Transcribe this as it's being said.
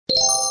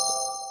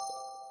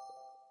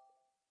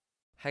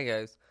Hi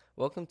guys,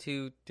 welcome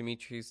to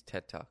Dimitri's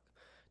TED Talk.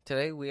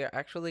 Today we are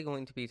actually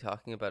going to be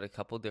talking about a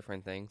couple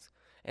different things,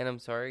 and I'm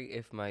sorry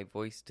if my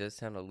voice does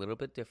sound a little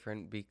bit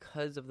different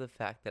because of the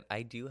fact that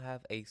I do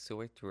have a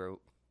sore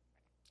throat.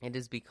 It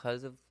is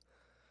because of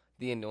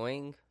the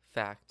annoying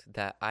fact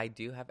that I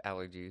do have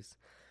allergies.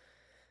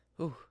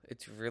 Ooh,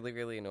 it's really,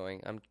 really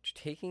annoying. I'm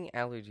taking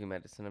allergy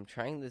medicine. I'm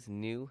trying this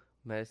new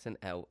medicine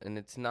out, and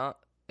it's not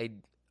a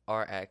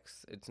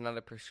RX, it's not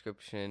a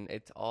prescription,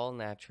 it's all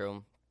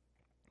natural.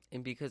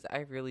 And because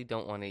I really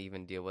don't want to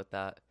even deal with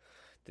that,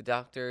 the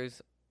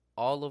doctors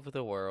all over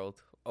the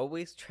world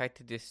always try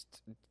to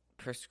just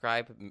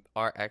prescribe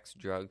RX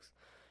drugs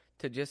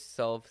to just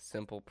solve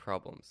simple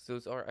problems.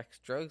 Those RX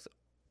drugs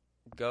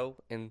go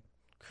and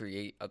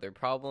create other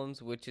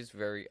problems, which is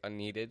very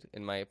unneeded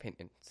in my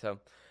opinion. So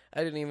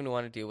I didn't even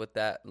want to deal with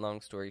that. Long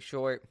story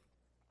short,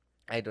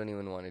 I don't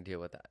even want to deal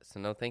with that.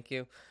 So no, thank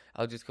you.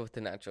 I'll just go with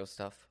the natural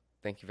stuff.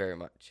 Thank you very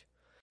much.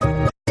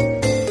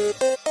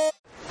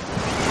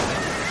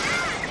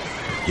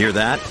 Hear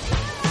that?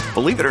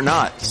 Believe it or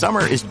not,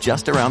 summer is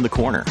just around the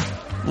corner.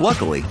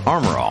 Luckily,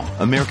 Armor All,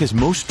 America's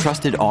most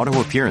trusted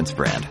auto appearance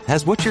brand,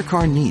 has what your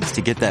car needs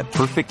to get that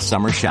perfect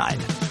summer shine.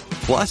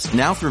 Plus,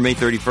 now through May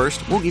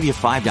 31st, we'll give you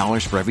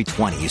 $5 for every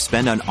 $20 you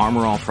spend on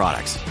Armor All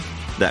products.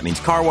 That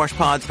means car wash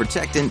pods,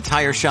 protectant,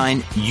 tire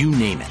shine, you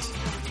name it.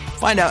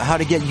 Find out how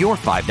to get your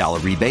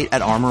 $5 rebate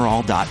at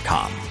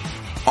armorall.com.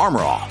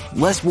 Armor All,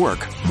 less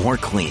work, more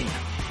clean.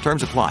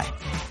 Terms apply.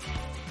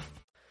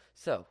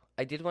 So,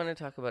 I did want to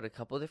talk about a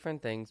couple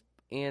different things,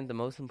 and the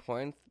most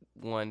important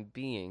one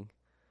being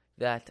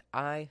that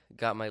I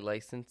got my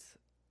license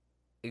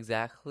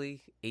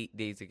exactly 8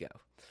 days ago.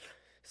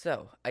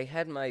 So, I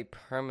had my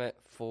permit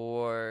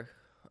for,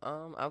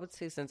 I would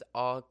say since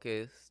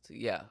August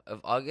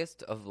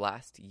of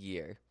last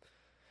year.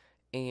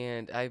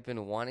 And I've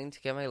been wanting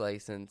to get my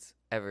license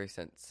ever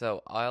since.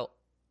 So,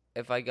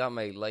 if I got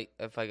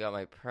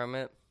my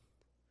permit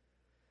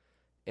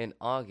in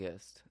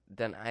August,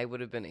 then I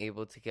would have been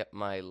able to get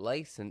my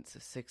license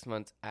 6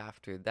 months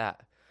after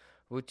that,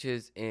 which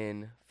is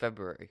in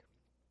February.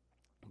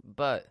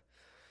 But,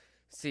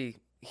 see,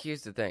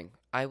 here's the thing.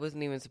 I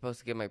wasn't even supposed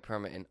to get my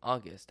permit in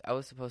August. I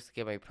was supposed to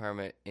get my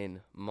permit in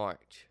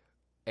March.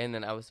 And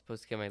then I was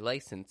supposed to get my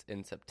license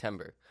in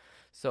September.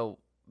 So,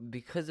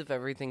 because of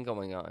everything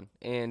going on,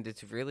 and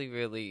it's really,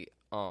 really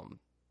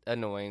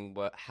annoying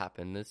what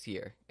happened this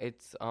year.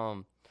 It's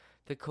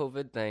the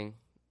COVID thing.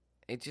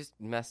 It just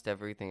messed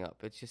everything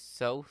up. It's just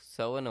so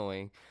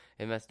annoying.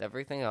 It messed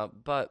everything up.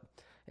 But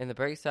in the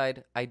bright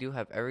side, I do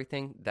have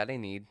everything that I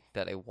need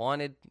that I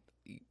wanted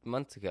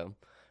months ago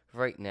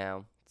right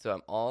now. So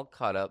I'm all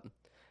caught up.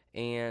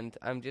 And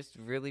I'm just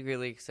really,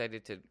 really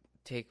excited to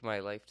take my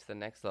life to the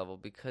next level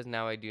because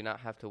now I do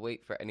not have to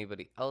wait for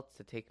anybody else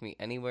to take me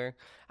anywhere.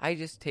 I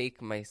just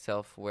take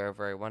myself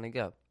wherever I want to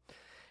go.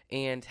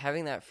 And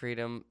having that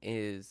freedom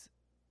is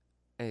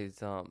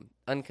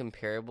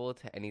uncomparable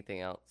to anything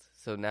else.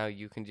 So now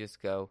you can just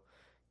go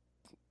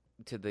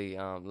to the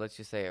let's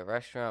just say a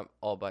restaurant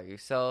all by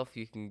yourself.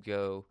 You can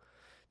go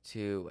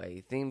to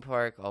a theme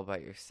park all by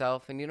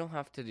yourself, and you don't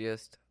have to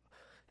just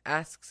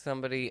ask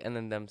somebody and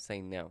then them say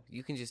no.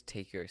 You can just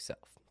take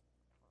yourself.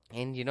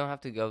 And you don't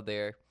have to go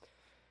there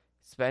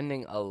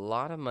spending a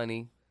lot of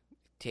money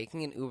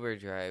taking an Uber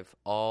drive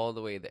all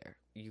the way there.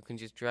 You can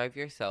just drive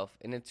yourself,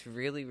 and it's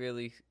really,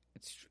 really,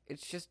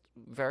 it's just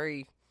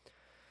very,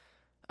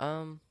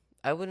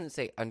 I wouldn't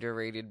say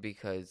underrated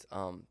because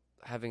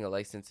having a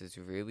license is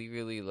really,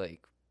 really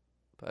like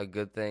a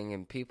good thing,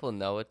 and people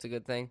know it's a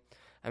good thing.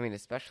 I mean,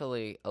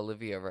 especially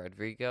Olivia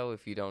Rodrigo.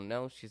 If you don't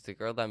know, she's the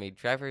girl that made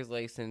driver's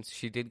license.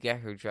 She did get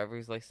her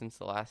driver's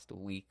license last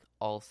week,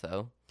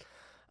 also.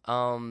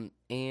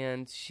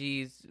 And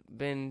she's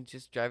been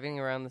just driving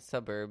around the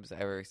suburbs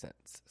ever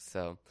since.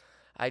 So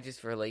I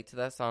just relate to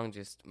that song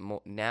just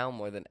now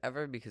more than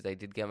ever because I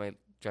did get my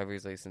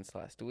driver's license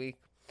last week.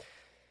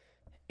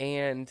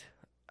 And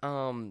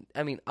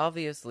I mean,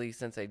 obviously,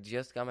 since I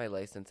just got my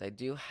license, I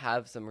do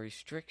have some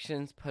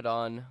restrictions put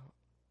on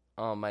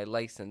my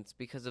license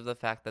because of the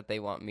fact that they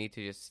want me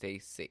to just stay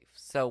safe.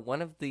 So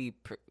one of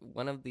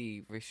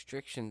the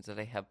restrictions that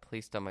I have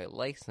placed on my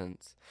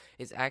license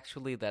is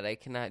actually that I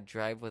cannot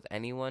drive with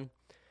anyone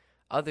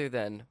other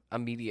than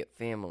immediate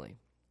family.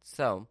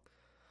 So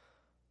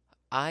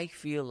I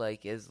feel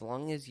like as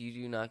long as you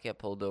do not get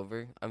pulled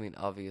over, I mean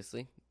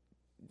obviously,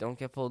 don't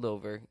get pulled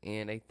over,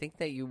 and I think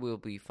that you will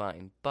be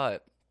fine.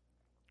 But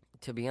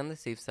to be on the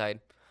safe side,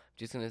 I'm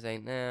just gonna say,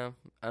 nah,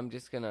 I'm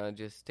just gonna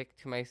just stick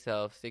to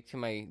myself, stick to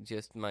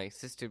my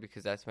sister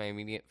because that's my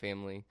immediate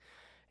family,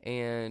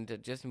 and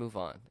just move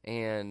on.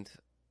 And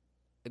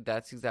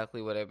that's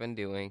exactly what I've been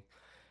doing.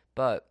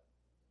 But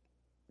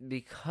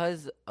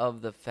because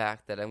of the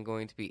fact that I'm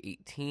going to be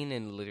 18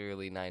 in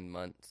literally 9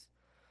 months,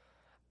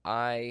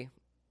 I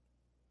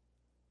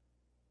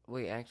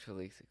wait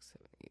actually 6,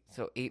 7, 8,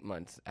 so 8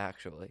 months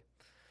actually.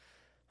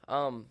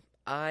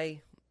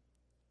 I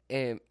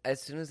am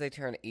as soon as I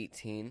turn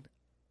 18.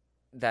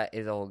 that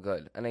is all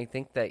good. And I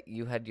think that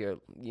you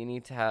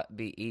need to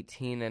be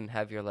 18 and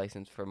have your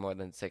license for more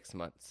than 6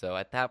 months. So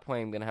at that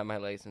point, I'm going to have my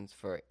license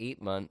for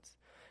 8 months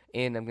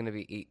and I'm going to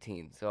be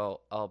 18.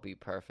 So I'll be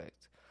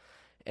perfect.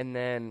 And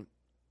then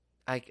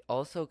I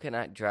also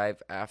cannot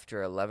drive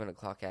after 11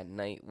 o'clock at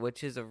night,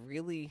 which is a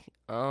really,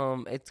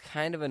 it's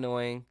kind of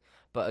annoying.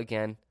 But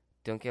again,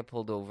 don't get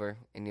pulled over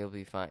and you'll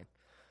be fine.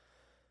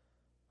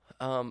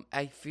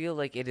 I feel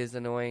like it is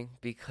annoying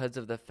because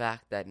of the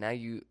fact that now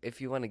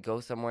if you want to go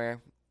somewhere,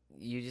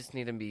 you just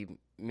need to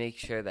make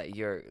sure that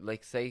you're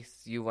like, say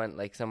you went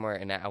like somewhere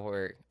an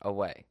hour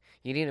away.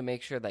 You need to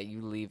make sure that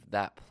you leave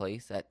that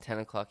place at 10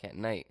 o'clock at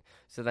night.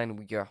 So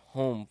then you're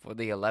home for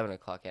the 11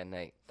 o'clock at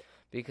night.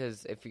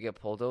 Because if you get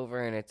pulled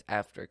over and it's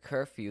after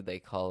curfew, they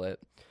call it,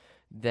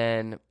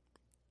 then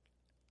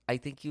I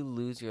think you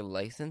lose your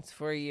license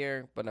for a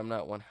year, but I'm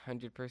not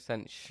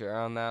 100% sure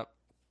on that.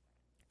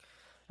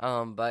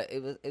 But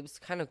it was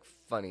kind of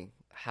funny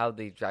how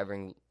the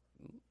driving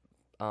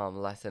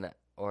lesson,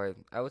 or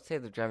I would say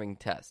the driving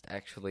test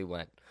actually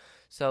went.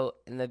 So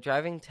in the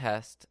driving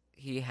test,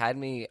 he had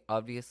me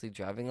obviously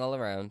driving all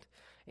around,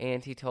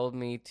 and he told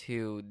me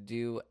to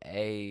do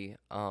a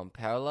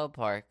parallel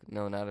park.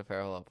 No, not a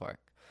parallel park.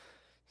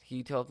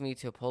 He told me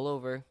to pull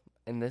over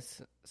in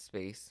this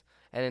space,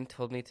 and then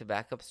told me to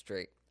back up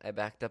straight. I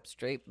backed up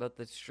straight, but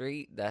the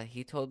street that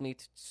he told me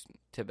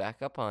to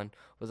back up on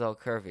was all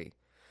curvy.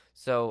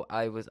 So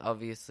I was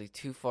obviously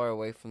too far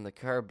away from the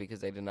curb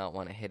because I did not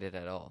want to hit it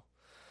at all.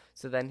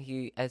 So then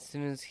as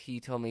soon as he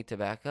told me to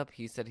back up,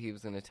 he said he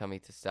was going to tell me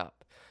to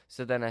stop.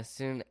 So then as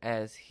soon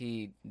as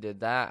he did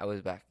that, I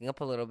was backing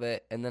up a little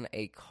bit, and then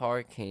a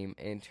car came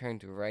and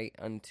turned right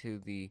onto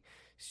the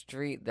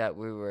street that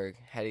we were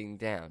heading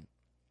down.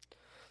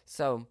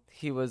 So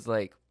he looked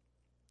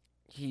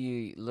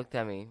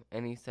at me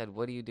and he said,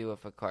 "What do you do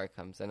if a car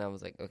comes?" And I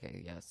was like,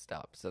 "Okay, yeah,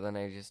 stop." So then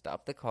I just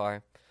stopped the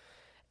car.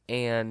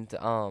 And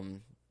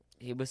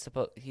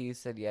he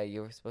said, yeah,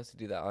 you were supposed to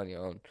do that on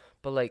your own.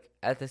 But like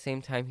at the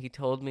same time, he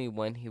told me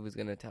when he was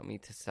gonna tell me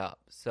to stop.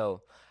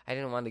 So I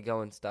didn't want to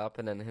go and stop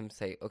and then him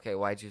say, "Okay,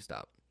 why'd you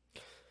stop?"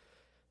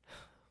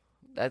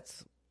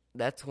 That's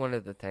one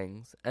of the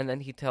things. And then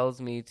he tells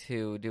me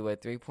to do a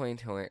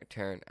 3-point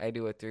turn. I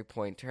do a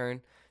 3-point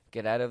turn,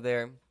 get out of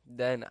there.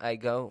 Then I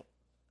go.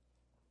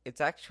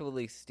 It's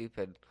actually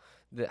stupid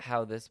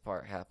how this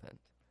part happened.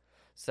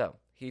 So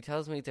he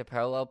tells me to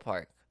parallel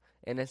park.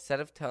 And instead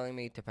of telling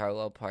me to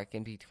parallel park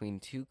in between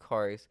two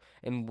cars,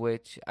 in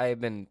which I have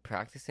been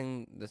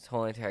practicing this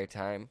whole entire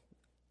time,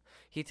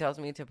 he tells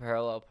me to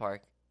parallel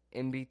park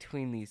in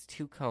between these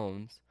two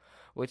cones,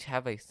 which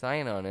have a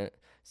sign on it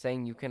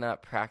saying you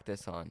cannot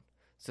practice on.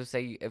 So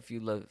say if you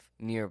live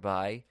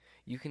nearby,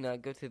 you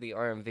cannot go to the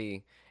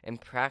RMV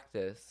and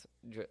practice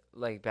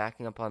like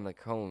backing up on the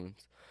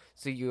cones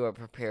so you are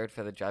prepared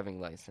for the driving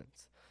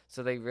license.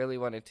 So they really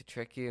wanted to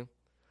trick you.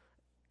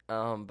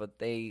 But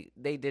they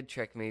did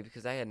trick me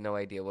because I had no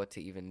idea what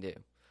to even do.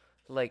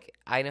 Like,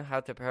 I know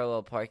how to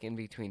parallel park in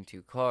between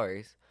two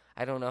cars.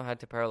 I don't know how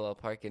to parallel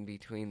park in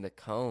between the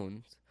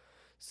cones.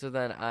 So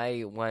then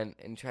I went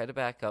and tried to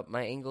back up.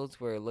 My angles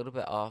were a little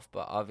bit off,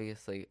 but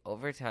obviously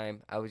over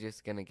time I was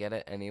just gonna get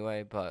it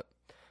anyway, but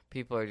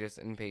people are just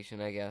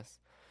impatient, I guess.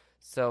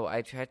 So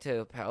I tried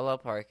to parallel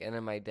park, and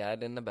then my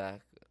dad in the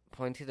back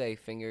pointed a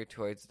finger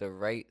towards the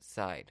right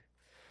side.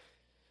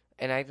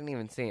 And I didn't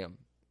even see him.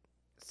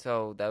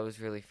 So that was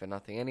really for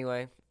nothing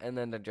anyway. And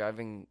then the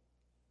driving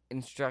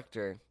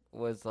instructor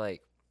was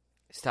like,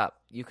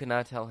 "Stop. You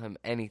cannot tell him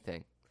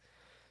anything."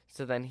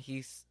 So then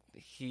he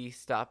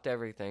stopped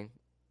everything.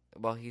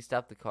 Well, he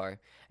stopped the car.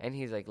 And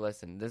he's like,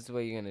 "Listen, this is what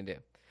you're going to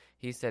do."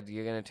 He said,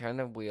 "You're going to turn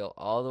the wheel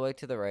all the way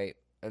to the right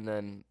and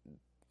then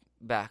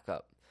back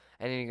up.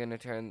 And then you're going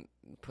to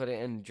put it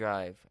in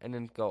drive. And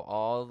then go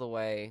all the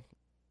way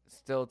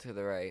still to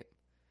the right.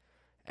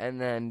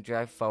 And then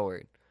drive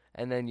forward.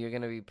 And then you're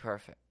going to be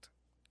perfect."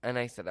 And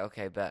I said,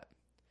 "Okay, bet."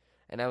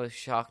 And I was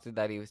shocked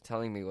that he was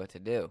telling me what to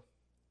do.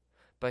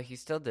 But he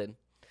still did.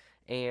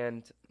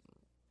 And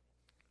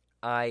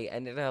I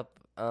ended up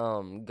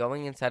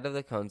going inside of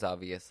the cones,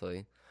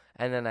 obviously.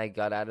 And then I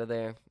got out of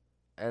there.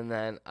 And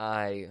then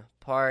I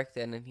parked.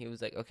 And then he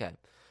was like, "Okay,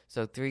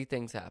 so 3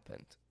 things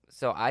happened."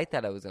 So I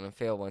thought I was going to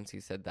fail once he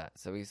said that.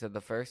 So he said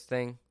the first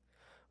thing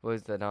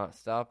was the not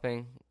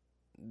stopping.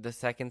 The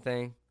second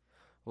thing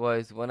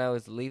was when I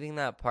was leaving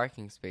that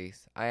parking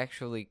space, I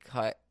actually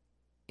cut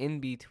in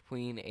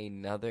between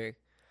another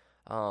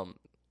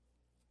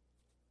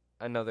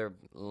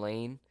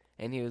lane,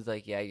 and he was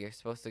like, "Yeah, you're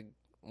supposed to,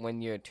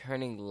 when you're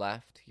turning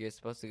left, you're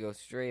supposed to go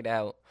straight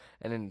out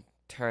and then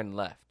turn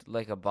left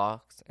like a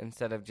box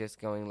instead of just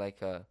going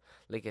like a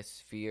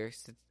sphere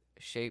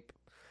shape."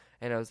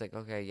 And I was like,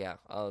 "Okay, yeah,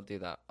 I'll do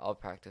that. I'll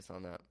practice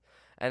on that."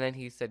 And then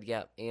he said,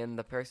 "Yeah, and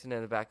the person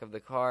in the back of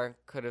the car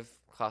could have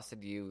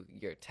costed you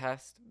your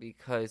test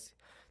because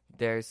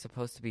there's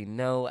supposed to be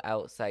no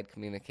outside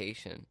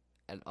communication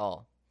at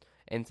all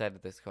inside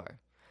of this car."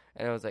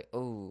 And I was like,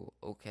 "Oh,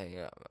 okay,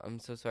 yeah, I'm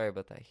so sorry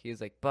about that." He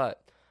was like,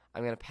 "But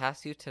I'm going to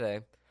pass you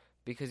today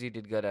because you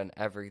did good on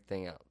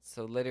everything else.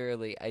 So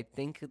literally, I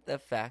think the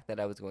fact that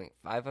I was going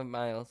 5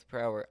 miles per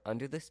hour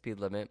under the speed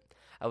limit,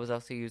 I was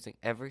also using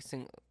every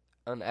single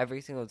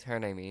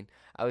turn,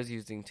 I was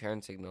using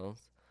turn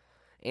signals,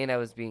 and I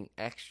was being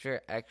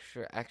extra,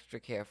 extra, extra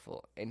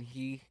careful, and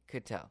he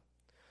could tell.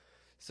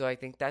 So I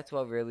think that's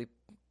what really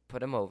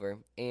put him over,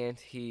 and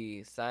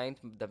he signed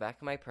the back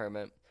of my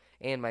permit,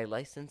 and my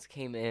license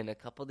came in a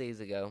couple days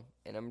ago,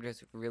 and I'm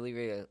just really,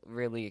 really,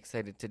 really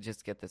excited to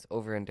just get this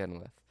over and done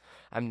with.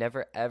 I'm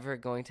never ever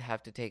going to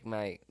have to take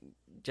my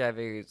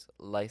driver's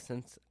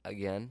license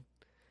again,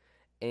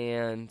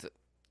 and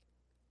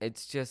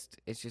it's just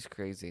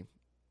crazy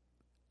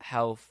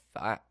how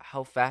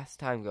fast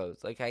time goes.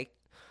 Like I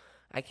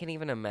can't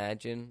even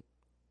imagine.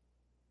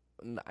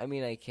 I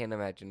mean, I can't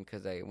imagine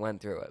because I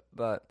went through it,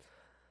 but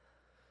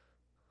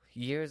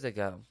years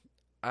ago,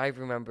 I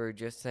remember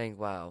just saying,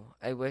 "Wow,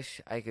 I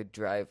wish I could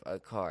drive a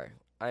car."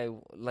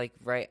 Like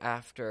right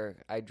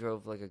after I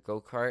drove like a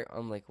go-kart,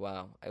 I'm like,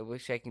 "Wow, I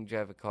wish I can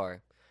drive a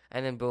car."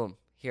 And then boom,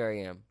 here I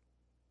am,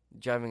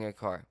 driving a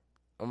car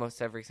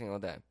almost every single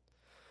day.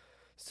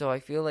 So I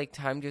feel like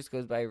time just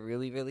goes by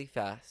really, really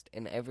fast,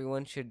 and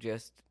everyone should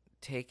just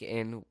take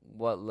in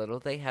what little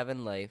they have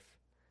in life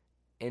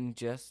and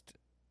just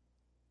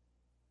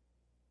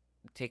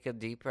take a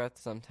deep breath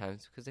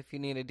sometimes. Because if you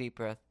need a deep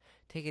breath,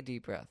 take a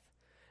deep breath.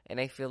 And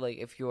I feel like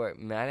if you are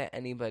mad at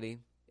anybody,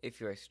 if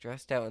you are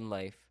stressed out in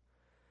life,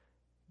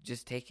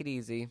 just take it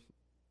easy.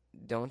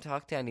 Don't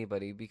talk to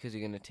anybody because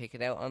you're going to take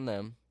it out on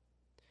them.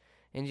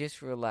 And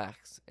just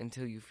relax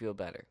until you feel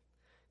better.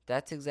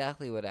 That's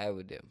exactly what I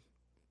would do.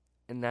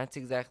 And that's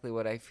exactly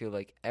what I feel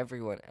like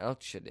everyone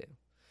else should do.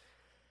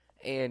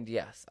 And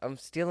yes, I'm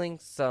stealing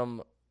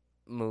some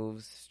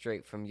moves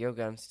straight from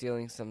yoga. I'm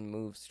stealing some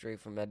moves straight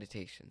from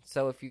meditation.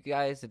 So if you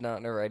guys did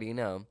not already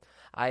know,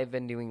 I've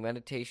been doing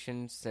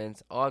meditation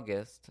since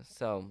August.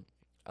 So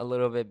a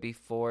little bit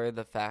before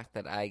the fact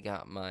that I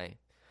got my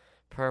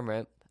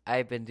permit,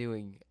 I've been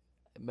doing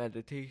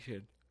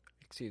meditation.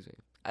 Excuse me.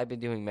 I've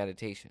been doing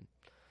meditation.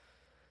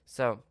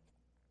 So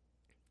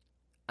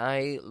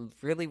I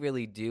really,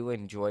 really do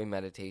enjoy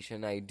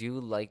meditation. I do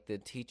like the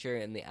teacher,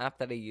 and the app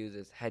that I use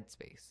is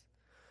Headspace.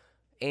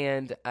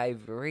 And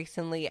I've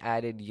recently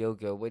added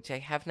yoga, which I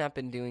have not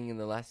been doing in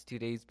the last 2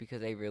 days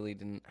because I really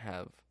didn't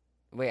have.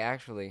 Wait,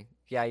 actually,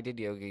 yeah, I did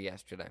yoga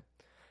yesterday.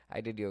 I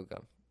did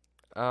yoga.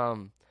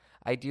 Um,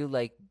 I do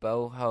like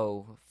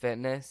Boho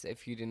Fitness.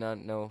 If you do not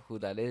know who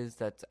that is,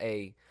 that's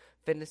a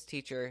fitness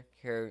teacher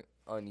here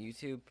on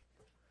YouTube.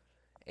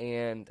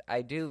 And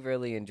I do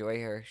really enjoy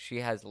her.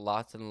 She has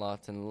lots and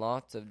lots and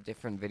lots of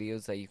different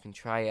videos that you can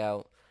try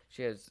out.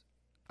 She has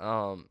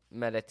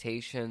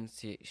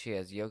meditations. She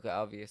has yoga,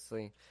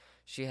 obviously.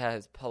 She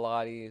has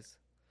Pilates.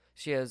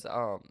 She has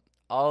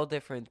all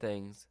different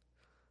things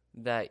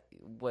that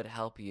would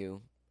help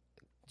you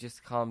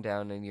just calm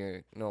down in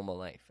your normal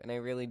life. And I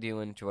really do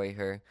enjoy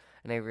her,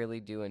 and I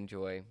really do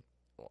enjoy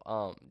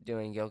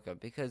doing yoga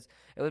because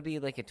it would be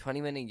like a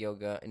 20-minute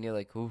yoga, and you're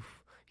like, oof.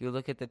 You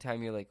look at the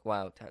time, you're like,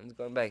 wow, time's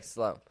going by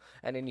slow.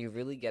 And then you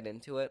really get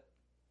into it,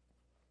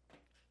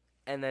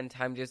 and then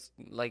time just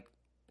like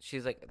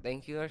she's like,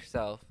 thank you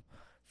yourself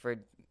for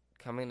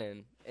coming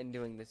in and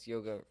doing this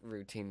yoga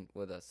routine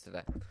with us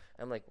today.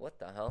 I'm like, what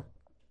the hell?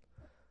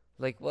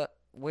 Like, what?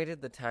 Where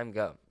did the time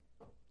go?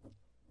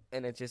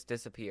 And it just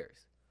disappears.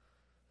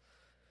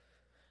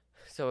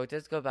 So it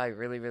does go by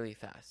really, really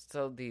fast.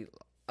 So the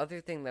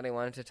other thing that I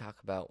wanted to talk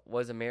about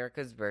was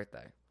America's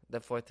birthday, the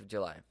 4th of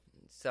July.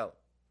 So,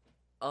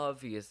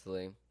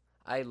 obviously,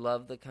 I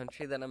love the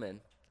country that I'm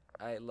in.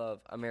 I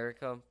love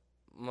America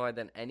more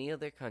than any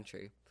other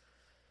country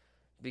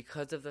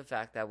because of the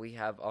fact that we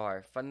have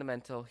our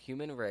fundamental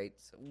human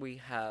rights. We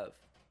have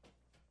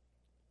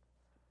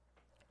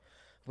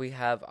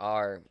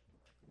our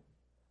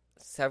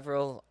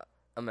several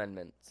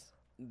amendments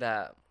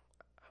that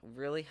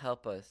really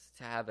help us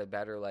to have a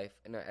better life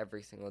in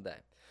every single day.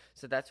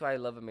 So that's why I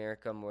love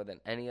America more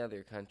than any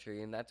other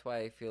country, and that's why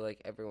I feel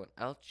like everyone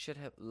else should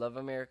love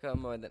America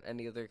more than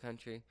any other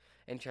country.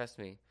 And trust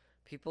me,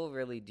 people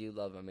really do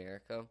love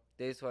America.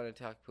 They just want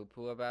to talk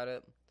poo-poo about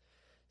it.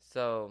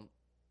 So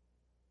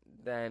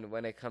then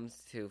when it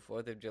comes to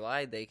 4th of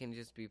July, they can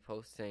just be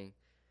posting,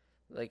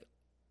 like,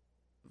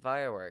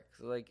 fireworks.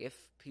 Like, if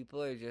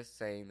people are just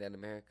saying that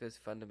America is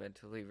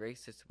fundamentally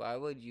racist, why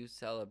would you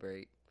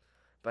celebrate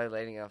by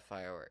lighting off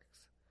fireworks?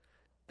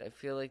 I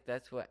feel like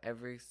that's what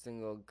every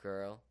single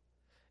girl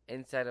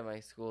inside of my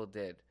school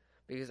did.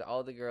 Because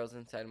all the girls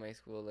inside my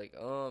school like,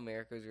 oh,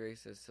 America's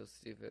racist, so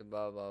stupid,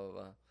 blah, blah, blah,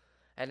 blah.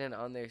 And then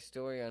on their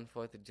story on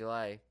 4th of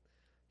July,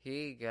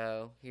 here you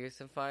go, here's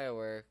some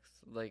fireworks.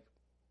 Like,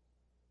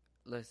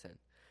 listen,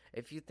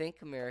 if you think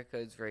America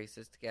is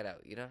racist, get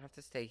out. You don't have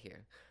to stay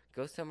here.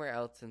 Go somewhere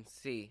else and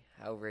see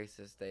how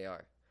racist they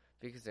are.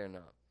 Because they're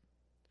not.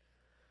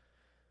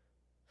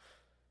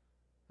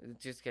 It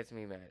just gets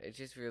me mad. It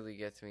just really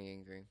gets me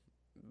angry.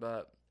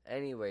 But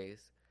anyways,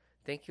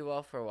 thank you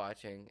all for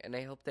watching, and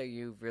I hope that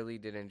you really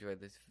did enjoy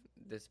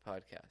this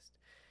podcast.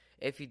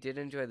 if you did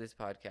enjoy this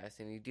podcast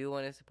and you do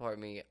want to support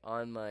me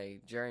on my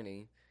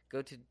journey,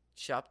 go to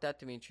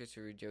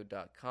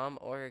shop.demetriusarugio.com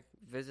or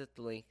visit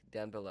the link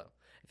down below.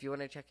 If you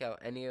want to check out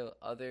any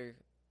other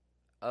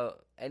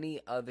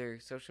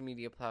social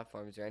media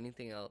platforms or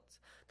anything else,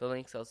 the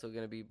link's also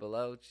going to be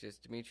below. It's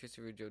just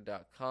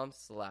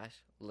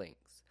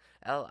demetriusarugio.com/links.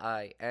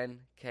 LINKS.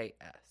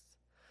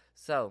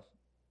 So,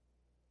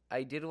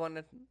 I did want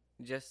to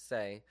just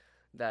say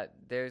that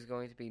there's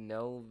going to be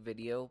no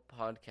video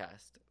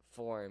podcast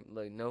form,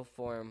 like no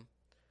form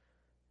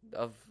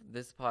of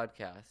this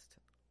podcast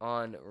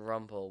on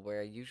Rumble,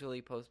 where I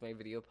usually post my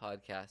video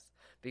podcast,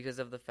 because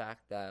of the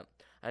fact that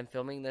I'm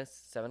filming this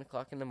 7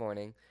 o'clock in the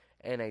morning,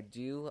 and I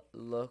do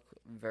look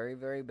very,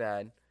 very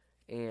bad,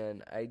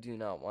 and I do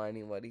not want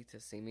anybody to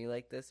see me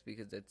like this,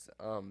 because it's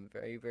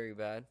very, very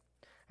bad.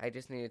 I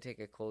just need to take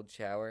a cold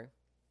shower.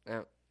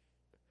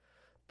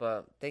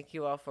 But thank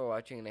you all for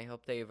watching, and I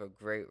hope that you have a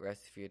great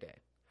rest of your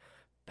day.